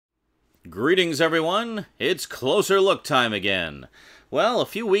Greetings, everyone. It's Closer Look time again. Well, a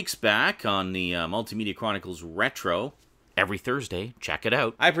few weeks back on the Multimedia Chronicles Retro, every Thursday, check it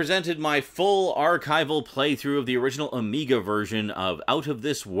out, I presented my full archival playthrough of the original Amiga version of Out of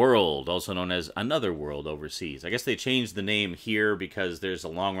This World, also known as Another World overseas. I guess they changed the name here because there's a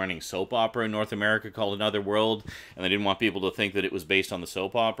long-running soap opera in North America called Another World, and they didn't want people to think that it was based on the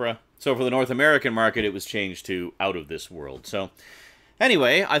soap opera. So for the North American market, it was changed to Out of This World. So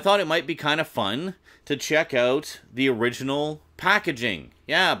anyway, I thought it might be kind of fun to check out the original packaging.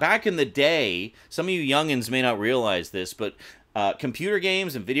 Yeah, back in the day, some of you youngins may not realize this, but computer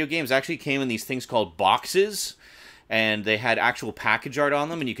games and video games actually came in these things called boxes, and they had actual package art on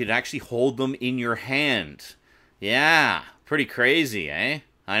them, and you could actually hold them in your hand. Yeah, pretty crazy, eh?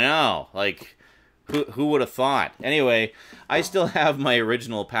 I know, like, who would have thought? Anyway, I still have my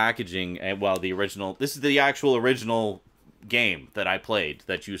original packaging, well, this is the actual original game that I played,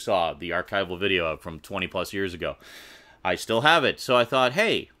 that you saw the archival video of from 20 plus years ago. I still have it, so I thought,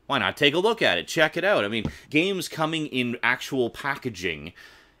 hey, why not take a look at it, check it out. I mean, games coming in actual packaging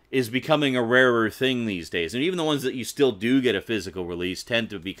is becoming a rarer thing these days, and even the ones that you still do get a physical release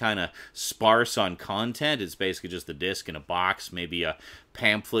tend to be kind of sparse on content. It's basically just a disc in a box, maybe a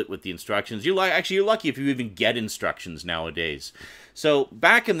pamphlet with the instructions. You're lucky if you even get instructions nowadays. So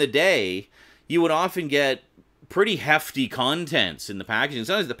back in the day, you would often get pretty hefty contents in the packaging.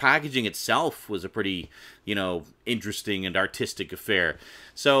 Sometimes the packaging itself was a pretty, interesting and artistic affair.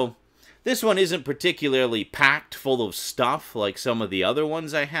 So this one isn't particularly packed full of stuff like some of the other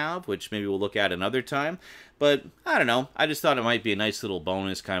ones I have, which maybe we'll look at another time. But I don't know. I just thought it might be a nice little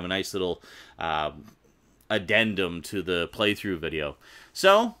bonus, kind of a nice little addendum to the playthrough video.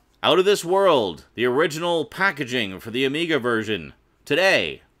 So, Out of This World, the original packaging for the Amiga version,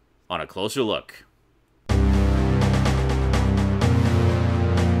 today on A Closer Look.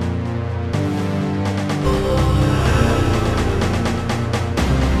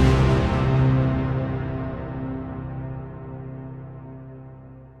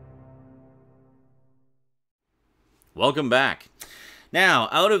 Welcome back. Now,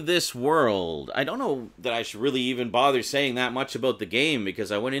 Out of This World. I don't know that I should really even bother saying that much about the game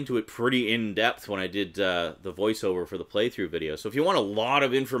because I went into it pretty in-depth when I did the voiceover for the playthrough video. So if you want a lot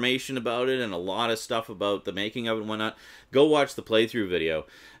of information about it and a lot of stuff about the making of it and whatnot, go watch the playthrough video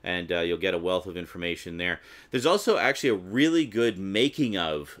and you'll get a wealth of information there. There's also actually a really good making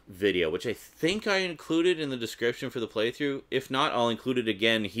of video, which I think I included in the description for the playthrough. If not, I'll include it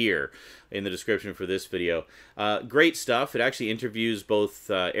again here in the description for this video. Great stuff. It actually interviews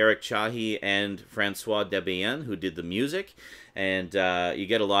both Eric Chahi and Francois Debian, who did the music, and you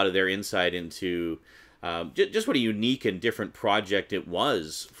get a lot of their insight into just what a unique and different project it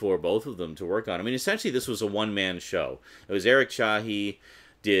was for both of them to work on. I mean, essentially, this was a one-man show. It was Eric Chahi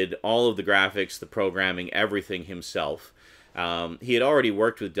did all of the graphics, the programming, everything himself. He had already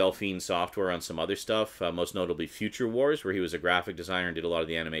worked with Delphine Software on some other stuff, most notably Future Wars, where he was a graphic designer and did a lot of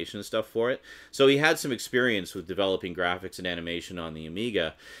the animation and stuff for it. So he had some experience with developing graphics and animation on the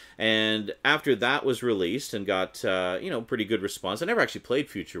Amiga. And after that was released and got, pretty good response. I never actually played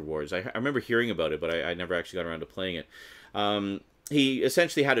Future Wars. I remember hearing about it, but I never actually got around to playing it. He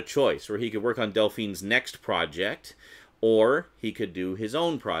essentially had a choice where he could work on Delphine's next project, or he could do his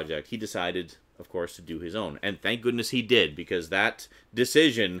own project. He decided, of course, to do his own. And thank goodness he did, because that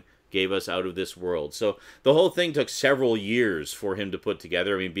decision gave us Out of This World. So the whole thing took several years for him to put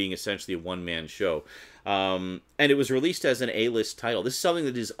together, I mean, being essentially a one-man show. And it was released as an A-list title. This is something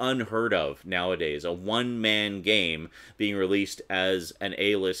that is unheard of nowadays, a one-man game being released as an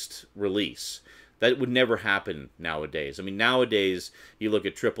A-list release. That would never happen nowadays. I mean, nowadays, you look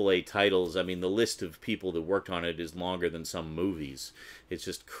at AAA titles, I mean, the list of people that worked on it is longer than some movies. It's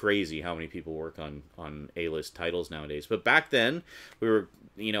just crazy how many people work on A-list titles nowadays. But back then, we were,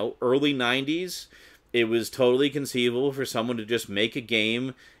 early 90s, it was totally conceivable for someone to just make a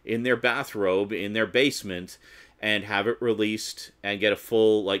game in their bathrobe, in their basement, and have it released and get a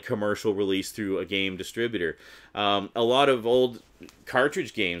full commercial release through a game distributor. A lot of old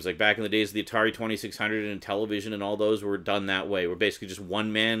cartridge games, like back in the days of the Atari 2600 and television and all those, were done that way. Were basically just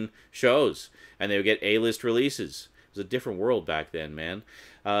one-man shows, and they would get A-list releases. It was a different world back then, man.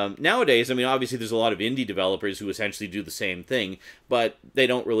 Nowadays, I mean, obviously there's a lot of indie developers who essentially do the same thing, but they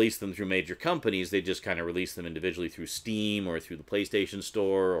don't release them through major companies. They just kind of release them individually through Steam or through the PlayStation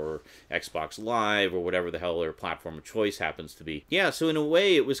Store or Xbox Live or whatever the hell their platform of choice happens to be. Yeah, so in a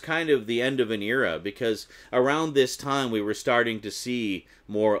way, it was kind of the end of an era, because around this time we were starting to see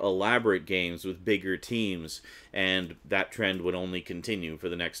more elaborate games with bigger teams, and that trend would only continue for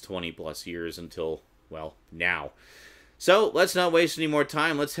the next 20 plus years until, well, now. So let's not waste any more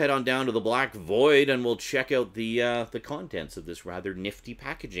time. Let's head on down to the Black Void and we'll check out the contents of this rather nifty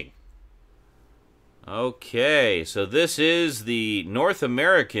packaging. Okay, so this is the North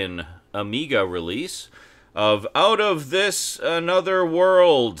American Amiga release of Out of This Another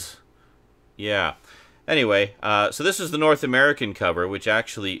World. Yeah. Anyway, so this is the North American cover, which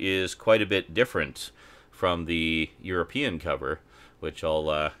actually is quite a bit different from the European cover, which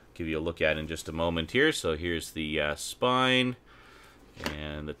I'll give you a look at in just a moment here. So here's the spine,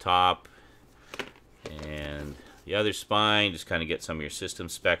 and the top, and the other spine. Just kind of get some of your system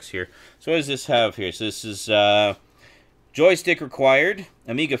specs here. So what does this have here? So this is joystick required,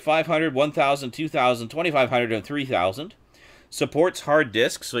 Amiga 500, 1000, 2000, 2500, and 3000. Supports hard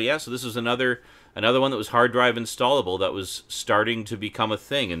disks. So yeah, so this is another one that was hard drive installable that was starting to become a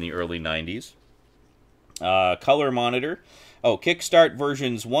thing in the early 90s. Color monitor. Oh, Kickstart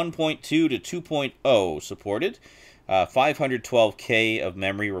versions 1.2 to 2.0 supported. 512K of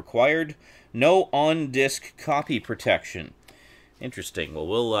memory required. No on-disk copy protection. Interesting. Well,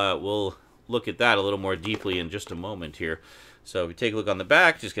 we'll look at that a little more deeply in just a moment here. So if you take a look on the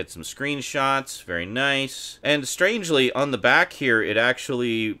back, just get some screenshots. Very nice. And strangely, on the back here, it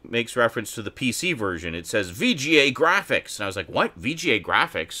actually makes reference to the PC version. It says VGA graphics. And I was like, what? VGA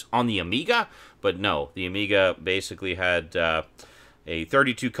graphics on the Amiga? But no, the Amiga basically had a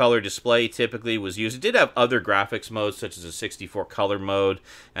 32-color display typically was used. It did have other graphics modes, such as a 64-color mode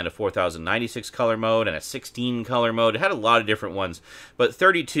and a 4096-color mode and a 16-color mode. It had a lot of different ones, but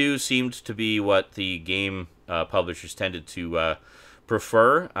 32 seemed to be what the game publishers tended to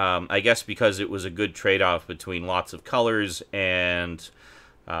prefer, I guess because it was a good trade-off between lots of colors and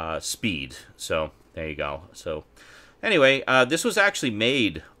speed. So there you go. So anyway, this was actually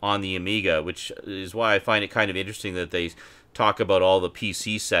made on the Amiga, which is why I find it kind of interesting that they talk about all the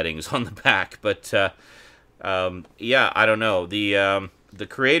PC settings on the back. But yeah, I don't know. The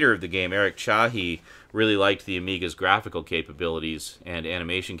creator of the game, Eric Chahi, really liked the Amiga's graphical capabilities and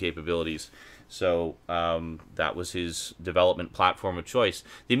animation capabilities. So that was his development platform of choice.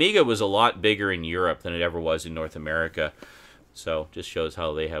 The Amiga was a lot bigger in Europe than it ever was in North America. So just shows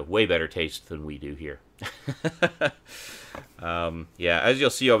how they have way better taste than we do here. Yeah, as you'll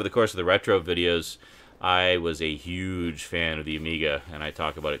see over the course of the retro videos, I was a huge fan of the Amiga, and I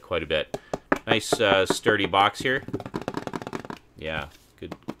talk about it quite a bit. Nice sturdy box here. Yeah,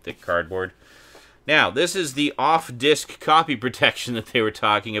 good thick cardboard. Now, this is the off-disk copy protection that they were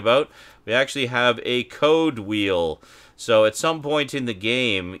talking about. We actually have a code wheel. So at some point in the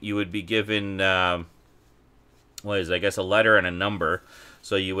game, you would be given, what is it, I guess a letter and a number.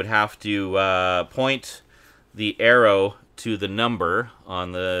 So you would have to point the arrow to the number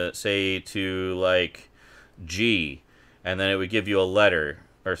on the, say, to like G, and then it would give you a letter,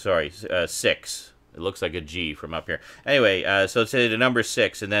 or sorry, 6. It looks like a G from up here. Anyway, so say the number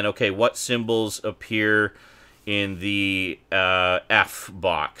 6, and then, okay, what symbols appear in the F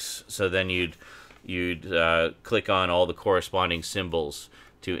box? So then you'd click on all the corresponding symbols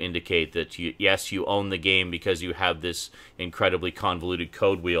to indicate that, yes, you own the game because you have this incredibly convoluted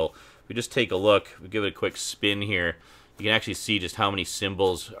code wheel. If we just take a look, we give it a quick spin here, you can actually see just how many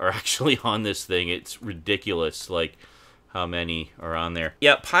symbols are actually on this thing. It's ridiculous, like, how many are on there.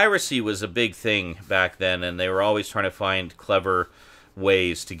 Yeah, piracy was a big thing back then, and they were always trying to find clever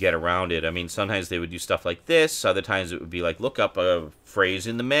ways to get around it. I mean, sometimes they would do stuff like this, other times it would be like, look up a phrase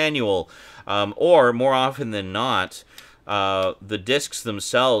in the manual, or more often than not, the discs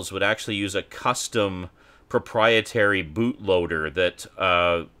themselves would actually use a custom proprietary bootloader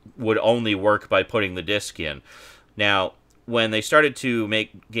that would only work by putting the disc in. Now, when they started to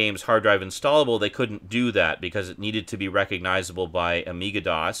make games hard drive installable, they couldn't do that because it needed to be recognizable by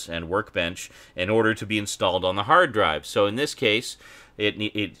Amiga-DOS and Workbench in order to be installed on the hard drive. So in this case,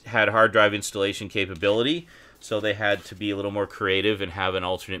 it had hard drive installation capability, so they had to be a little more creative and have an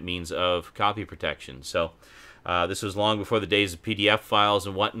alternate means of copy protection. So this was long before the days of PDF files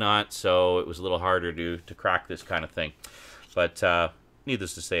and whatnot, so it was a little harder to crack this kind of thing. But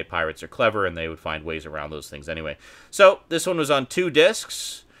needless to say, pirates are clever, and they would find ways around those things anyway. So this one was on 2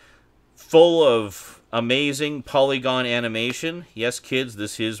 discs, full of amazing polygon animation. Yes, kids,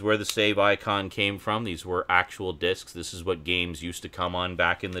 this is where the save icon came from. These were actual discs. This is what games used to come on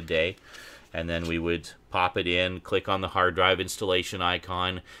back in the day. And then we would pop it in, click on the hard drive installation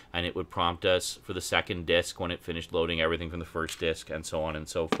icon, and it would prompt us for the second disc when it finished loading everything from the first disc, and so on and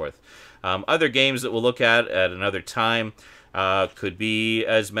so forth. Other games that we'll look at another time could be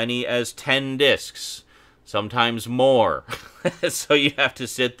as many as 10 discs, sometimes more. So you have to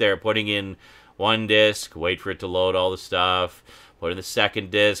sit there putting in 1 disc, wait for it to load all the stuff, put in the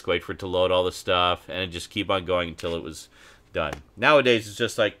second disc, wait for it to load all the stuff, and just keep on going until it was done. Nowadays, it's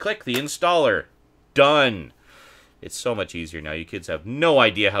just like, click the installer. Done. It's so much easier now. You kids have no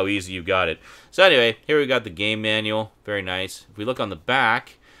idea how easy you got it. So anyway, here we got the game manual. Very nice. If we look on the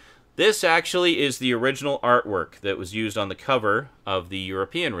back, this actually is the original artwork that was used on the cover of the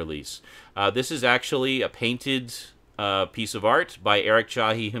European release. This is actually a painted piece of art by Eric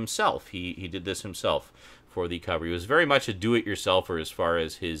Chahi himself. He did this himself for the cover. He was very much a do-it-yourselfer as far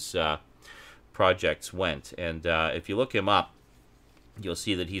as his projects went. And if you look him up, you'll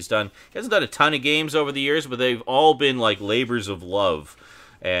see that he hasn't done a ton of games over the years, but they've all been like labors of love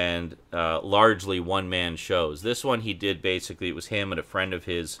and largely one-man shows. This one he did basically, it was him and a friend of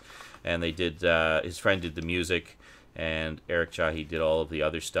his, and they did, his friend did the music, and Eric Chahi did all of the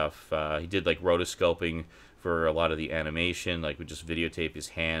other stuff. He did like rotoscoping for a lot of the animation, like we just videotape his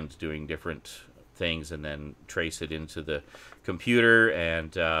hand doing different things and then trace it into the computer,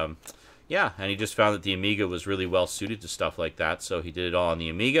 and yeah, and he just found that the Amiga was really well suited to stuff like that, so he did it all on the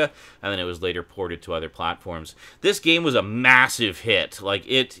Amiga, and then it was later ported to other platforms. This game was a massive hit. Like,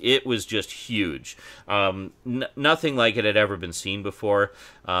 it was just huge. Nothing like it had ever been seen before.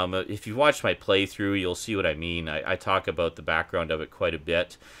 If you watched my playthrough, you'll see what I mean. I talk about the background of it quite a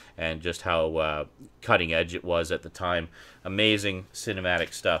bit, and just how cutting edge it was at the time. Amazing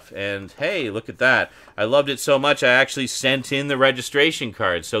cinematic stuff. And hey, look at that. I loved it so much I actually sent in the registration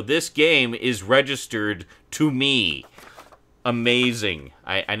card. So this game is registered to me. Amazing.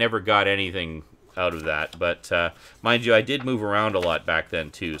 I never got anything out of that. But mind you, I did move around a lot back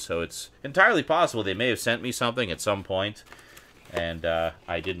then too. So it's entirely possible they may have sent me something at some point. And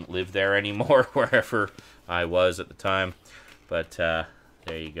I didn't live there anymore, wherever I was at the time. But there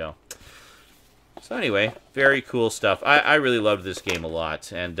you go. So anyway, very cool stuff. I really loved this game a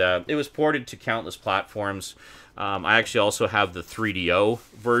lot, and it was ported to countless platforms. I actually also have the 3DO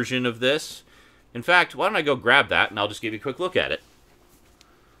version of this. In fact, why don't I go grab that, and I'll just give you a quick look at it.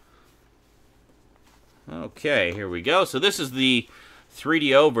 Okay, here we go. So this is the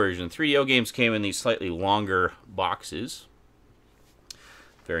 3DO version. 3DO games came in these slightly longer boxes.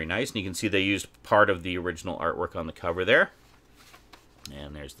 Very nice, and you can see they used part of the original artwork on the cover there.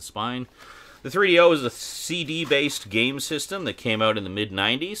 And there's the spine. The 3DO is a CD-based game system that came out in the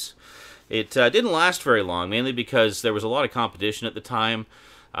mid-90s. It didn't last very long, mainly because there was a lot of competition at the time.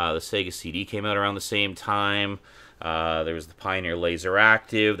 The Sega CD came out around the same time. There was the Pioneer Laser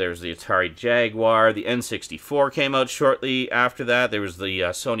Active. There was the Atari Jaguar. The N64 came out shortly after that. There was the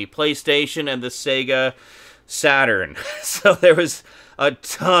Sony PlayStation and the Sega Saturn. So there was a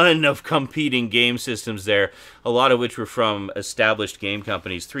ton of competing game systems there, a lot of which were from established game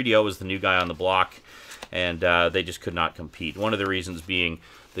companies. 3DO was the new guy on the block, and they just could not compete. One of the reasons being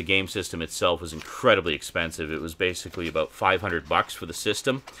the game system itself was incredibly expensive. It was basically about $500 for the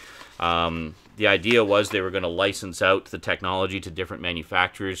system. The idea was they were going to license out the technology to different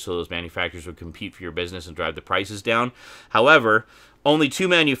manufacturers, so those manufacturers would compete for your business and drive the prices down. However, only 2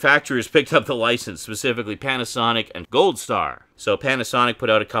 manufacturers picked up the license, specifically Panasonic and Gold Star. So Panasonic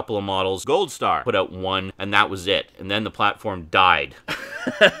put out a couple of models, Gold Star put out one, and that was it. And then the platform died.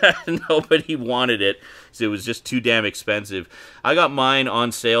 Nobody wanted it, so it was just too damn expensive. I got mine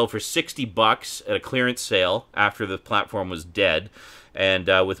on sale for $60 at a clearance sale after the platform was dead, and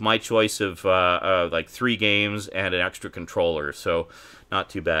with my choice of like 3 games and an extra controller, so not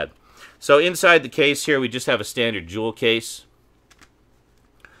too bad. So inside the case here, we just have a standard jewel case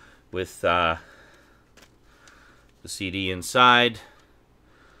with the CD inside.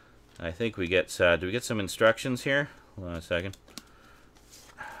 I think we get, do we get some instructions here? Hold on a second.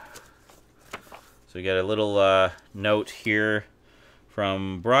 So we get a little note here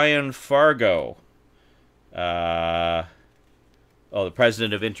from Brian Fargo, the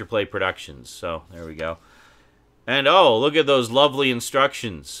president of Interplay Productions. So there we go. And oh, look at those lovely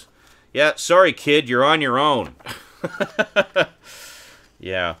instructions. Yeah, sorry kid, you're on your own.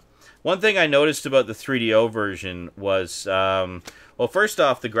 Yeah. One thing I noticed about the 3DO version was, well, first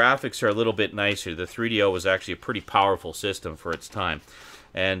off, the graphics are a little bit nicer. The 3DO was actually a pretty powerful system for its time.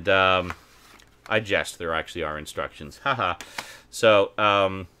 And I jest, there actually are instructions. Haha. So,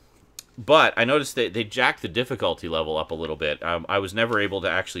 but I noticed that they jacked the difficulty level up a little bit. I was never able to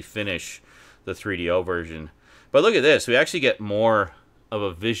actually finish the 3DO version. But look at this. We actually get more of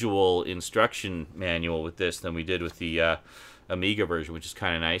a visual instruction manual with this than we did with the Amiga version, which is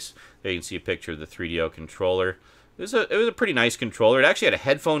kind of nice. There you can see a picture of the 3DO controller. It was a pretty nice controller. It actually had a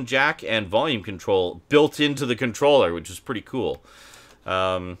headphone jack and volume control built into the controller, which was pretty cool.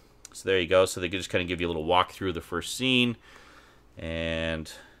 So there you go. So they could just kind of give you a little walk through the first scene.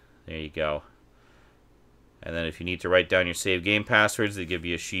 And there you go. And then if you need to write down your save game passwords, they give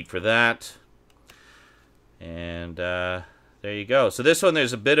you a sheet for that. And there you go. So this one,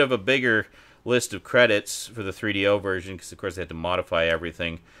 there's a bit of a bigger list of credits for the 3DO version, because of course they had to modify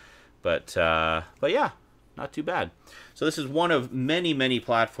everything. But yeah, not too bad. So this is one of many, many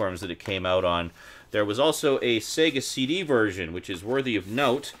platforms that it came out on. There was also a Sega CD version, which is worthy of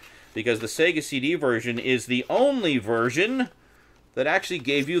note, because the Sega CD version is the only version that actually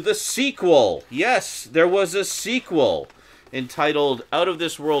gave you the sequel. Yes, there was a sequel entitled Out of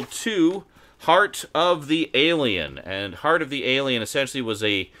This World 2, Heart of the Alien. And Heart of the Alien essentially was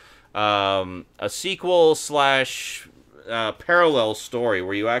a sequel slash parallel story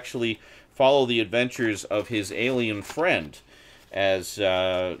where you actually follow the adventures of his alien friend as,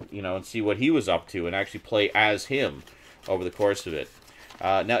 you know, and see what he was up to and actually play as him over the course of it.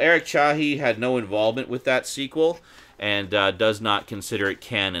 Now, Eric Chahi had no involvement with that sequel and does not consider it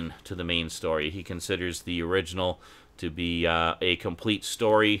canon to the main story. He considers the original to be a complete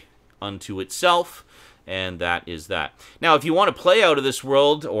story unto itself, and that is that. Now, if you want to play Out of This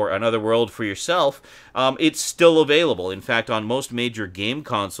World or Another World for yourself, it's still available. In fact, on most major game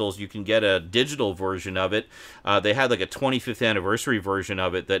consoles, you can get a digital version of it. They had like a 25th anniversary version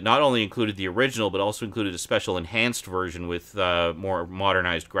of it that not only included the original, but also included a special enhanced version with more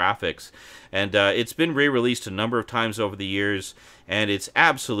modernized graphics. And it's been re-released a number of times over the years, and it's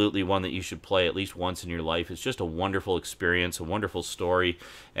absolutely one that you should play at least once in your life. It's just a wonderful experience, a wonderful story,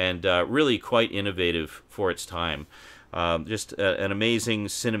 and really quite innovative for its time. Just an amazing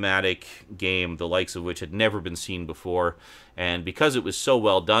cinematic game, the likes of which had never been seen before. And because it was so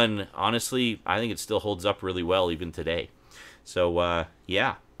well done, honestly, I think it still holds up really well even today. So,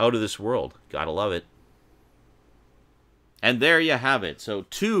 yeah, Out of This World. Gotta love it. And there you have it. So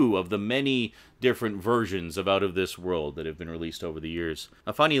 2 of the many different versions of Out of This World that have been released over the years.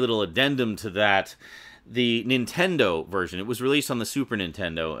 A funny little addendum to that, the Nintendo version, it was released on the Super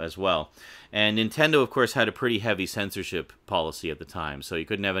Nintendo as well. And Nintendo, of course, had a pretty heavy censorship policy at the time. So you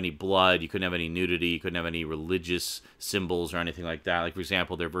couldn't have any blood, you couldn't have any nudity, you couldn't have any religious symbols or anything like that. Like, for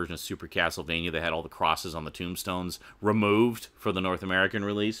example, their version of Super Castlevania, they had all the crosses on the tombstones removed for the North American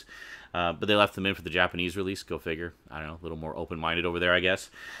release. But they left them in for the Japanese release. Go figure. I don't know, a little more open-minded over there, I guess.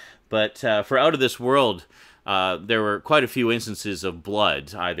 But for Out of This World, there were quite a few instances of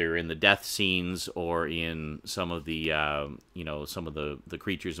blood, either in the death scenes or in some of the, you know, some of the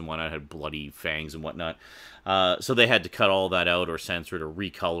creatures and whatnot had bloody fangs and whatnot. So they had to cut all that out or censor it or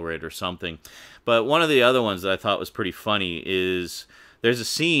recolor it or something. But one of the other ones that I thought was pretty funny is there's a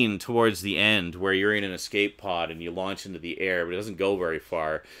scene towards the end where you're in an escape pod and you launch into the air, but it doesn't go very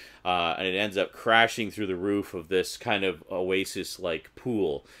far. And it ends up crashing through the roof of this kind of oasis-like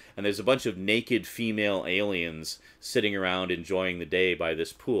pool. And there's a bunch of naked female aliens sitting around enjoying the day by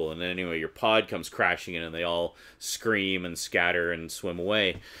this pool. And then anyway, your pod comes crashing in and they all scream and scatter and swim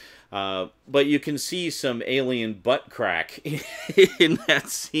away. But you can see some alien butt crack in that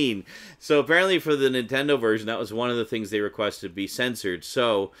scene. So apparently for the Nintendo version, that was one of the things they requested be censored.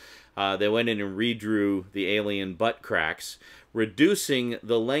 So they went in and redrew the alien butt cracks, reducing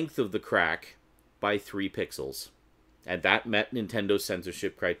the length of the crack by 3 pixels. And that met Nintendo's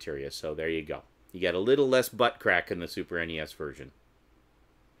censorship criteria, so there you go. You get a little less butt crack in the Super NES version.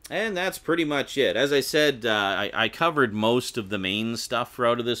 And that's pretty much it. As I said, I covered most of the main stuff for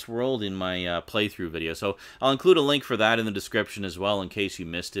Out of This World in my playthrough video, so I'll include a link for that in the description as well in case you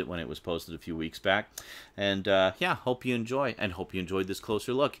missed it when it was posted a few weeks back. And yeah, hope you enjoy, and hope you enjoyed this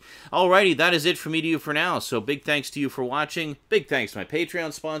closer look. Alrighty, that is it from me to you for now, so big thanks to you for watching, big thanks to my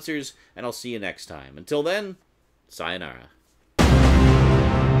Patreon sponsors, and I'll see you next time. Until then, sayonara.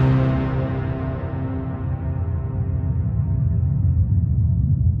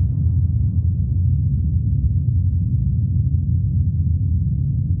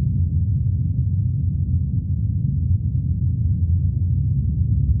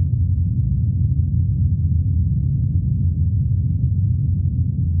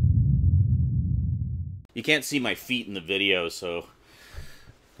 You can't see my feet in the video, so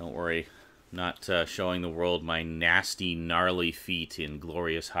don't worry. I'm not showing the world my nasty, gnarly feet in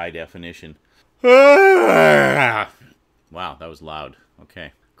glorious high definition. Wow, that was loud. Okay.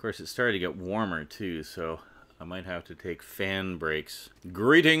 Of course, it started to get warmer, too, so I might have to take fan breaks.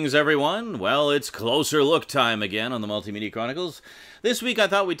 Greetings, everyone. Well, it's closer look time again on the Multimedia Chronicles. This week, I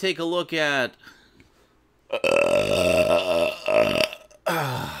thought we'd take a look at...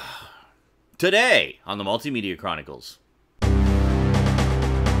 Today on the Multimedia Chronicles.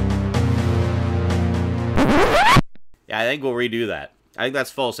 Yeah, I think we'll redo that. I think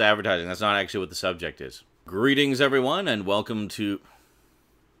that's false advertising. That's not actually what the subject is. Greetings, everyone, and welcome to...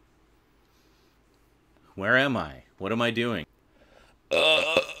 Where am I? What am I doing?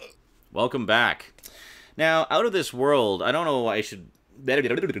 Welcome back. Now, Out of This World, I don't know why I should... I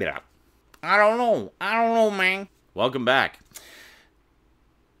don't know, man. Welcome back.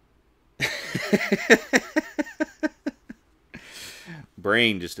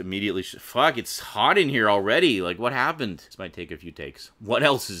 Brain just immediately... Fuck, it's hot in here already. Like, what happened? This might take a few takes. What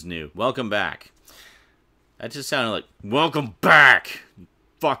else is new? Welcome back. That just sounded like, welcome back,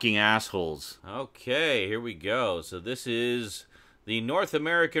 fucking assholes. Okay, here we go. So this is the North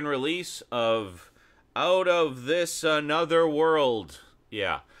American release of Out of This Another World.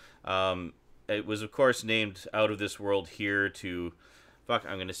 Yeah. It was, of course, named Out of This World here to... Fuck,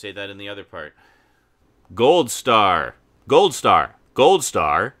 I'm going to say that in the other part. Gold Star. Gold Star. Gold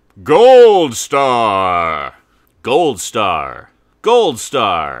Star. Gold Star. Gold Star. Gold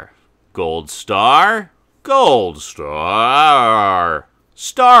Star. Gold Star. Gold Star.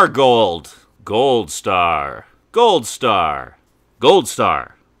 Star Gold. Gold Star. Gold Star. Gold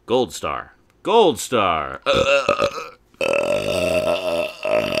Star. Gold Star. Gold Star.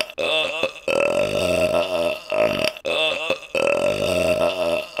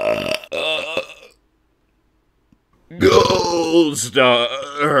 Gold Star.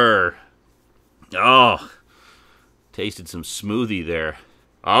 Oh, tasted some smoothie there.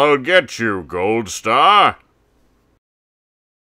 I'll get you, Gold Star.